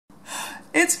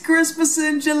It's Christmas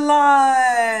in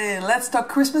July! Let's talk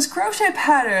Christmas crochet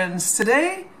patterns.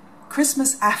 Today,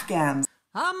 Christmas Afghans.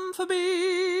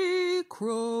 Amphibian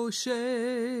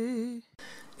crochet.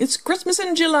 It's Christmas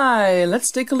in July. Let's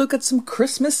take a look at some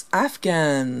Christmas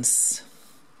Afghans.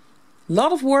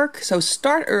 Lot of work, so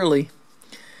start early.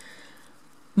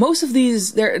 Most of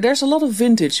these, there's a lot of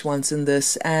vintage ones in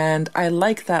this, and I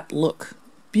like that look.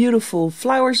 Beautiful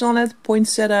flowers on it,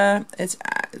 poinsettia. It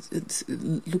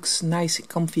looks nice,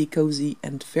 comfy, cozy,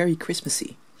 and very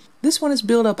Christmassy. This one is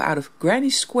built up out of granny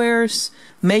squares,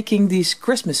 making these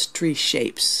Christmas tree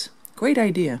shapes. Great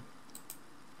idea.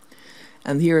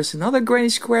 And here's another granny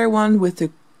square one with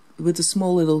the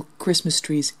small little Christmas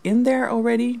trees in there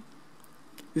already.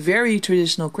 Very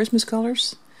traditional Christmas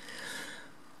colors.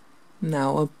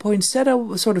 Now a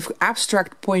poinsettia, sort of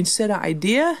abstract poinsettia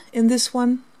idea in this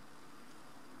one.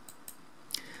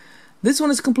 This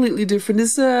one is completely different.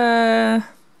 It's a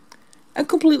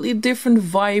completely different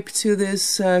vibe to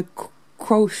this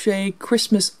crochet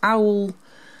Christmas owl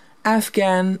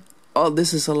Afghan. Oh,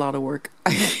 this is a lot of work.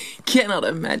 I cannot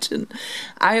imagine.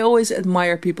 I always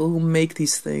admire people who make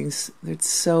these things. It's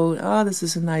so... Oh, this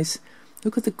is a nice...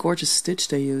 Look at the gorgeous stitch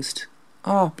they used.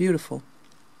 Oh, beautiful.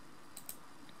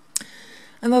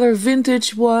 Another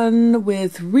vintage one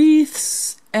with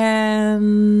wreaths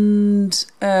and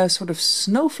sort of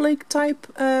snowflake type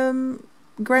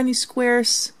granny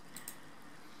squares.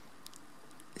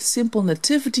 Simple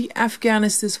Nativity Afghan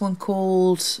is this one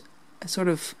called. A sort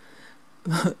of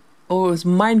it's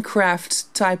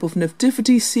Minecraft type of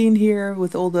nativity scene here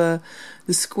with all the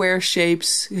square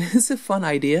shapes. It's a fun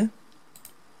idea.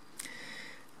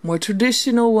 More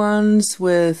traditional ones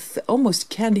with almost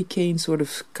candy cane sort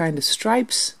of kind of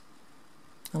stripes.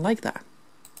 I like that.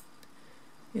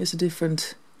 Here's a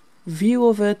different view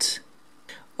of it.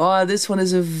 Oh, this one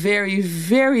is a very,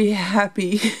 very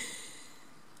happy...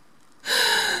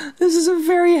 This is a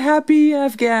very happy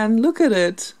Afghan. Look at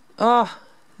it. Oh,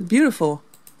 beautiful.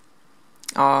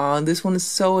 Oh, this one is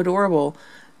so adorable.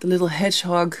 The little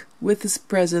hedgehog with his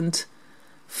present,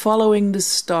 following the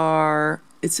star.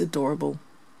 It's adorable.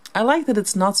 I like that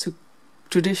it's not so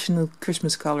traditional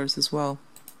Christmas colors as well.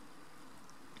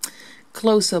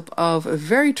 Close-up of a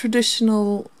very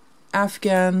traditional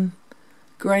Afghan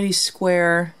granny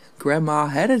square. Grandma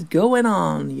had it going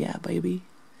on. Yeah, baby.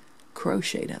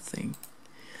 Crochet that thing.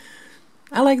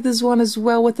 I like this one as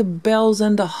well with the bells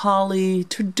and the holly.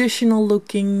 Traditional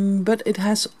looking, but it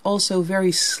has also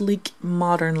very sleek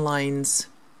modern lines.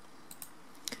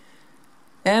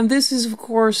 And this is of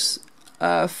course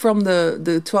from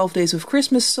the 12 Days of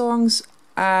Christmas song.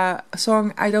 I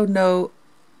don't know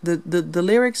the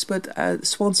lyrics, but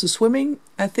Swans are Swimming,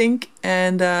 I think,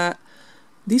 and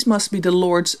these must be the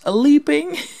Lords a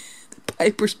leaping, the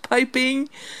pipers piping.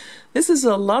 This is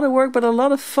a lot of work, but a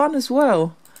lot of fun as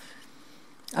well.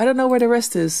 I don't know where the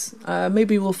rest is.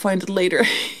 Maybe we'll find it later.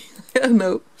 I don't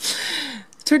know.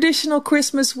 Traditional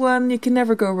Christmas one, you can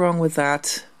never go wrong with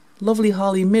that. Lovely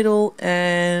holly middle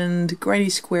and granny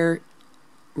square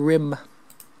rim.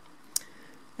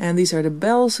 And these are the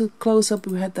bells. Close up,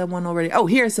 we had that one already. Oh,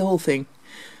 here's the whole thing.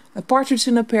 A partridge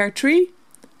in a pear tree,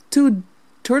 2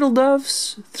 turtle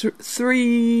doves,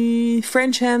 3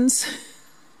 French hens.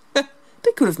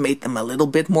 They could have made them a little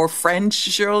bit more French,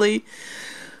 surely.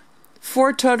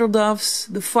 4 turtle doves,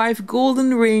 the 5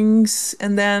 golden rings,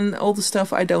 and then all the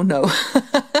stuff I don't know.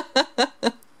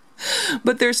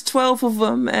 But there's 12 of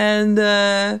them, and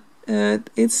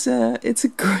it's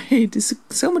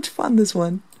so much fun, this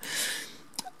one.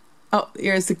 Oh,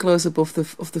 here's the close-up of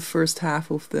the first half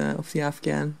of the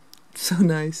Afghan. So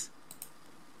nice.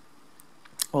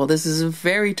 Well, this is a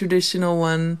very traditional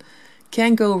one.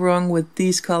 Can't go wrong with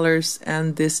these colors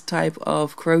and this type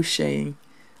of crocheting.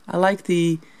 I like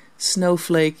the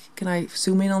snowflake. Can I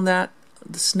zoom in on that?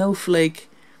 The snowflake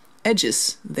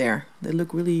edges there. They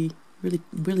look really, really,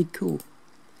 really cool.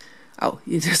 Oh,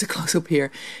 there's a close-up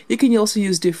here. You can also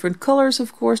use different colors,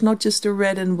 of course, not just the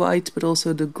red and white, but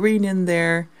also the green in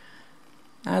there.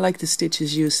 I like the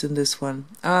stitches used in this one.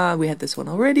 We had this one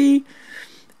already.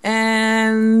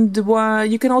 And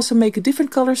you can also make a different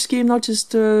color scheme, not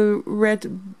just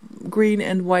red, green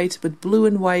and white, but blue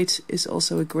and white is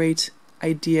also a great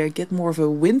idea. Get more of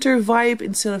a winter vibe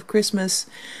instead of Christmas.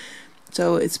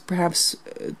 So it's perhaps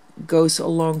goes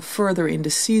along further in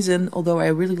the season, although I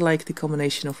really like the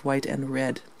combination of white and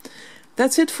red.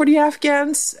 That's it for the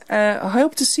Afghans. I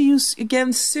hope to see you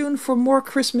again soon for more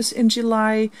Christmas in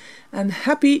July, and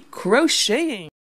happy crocheting!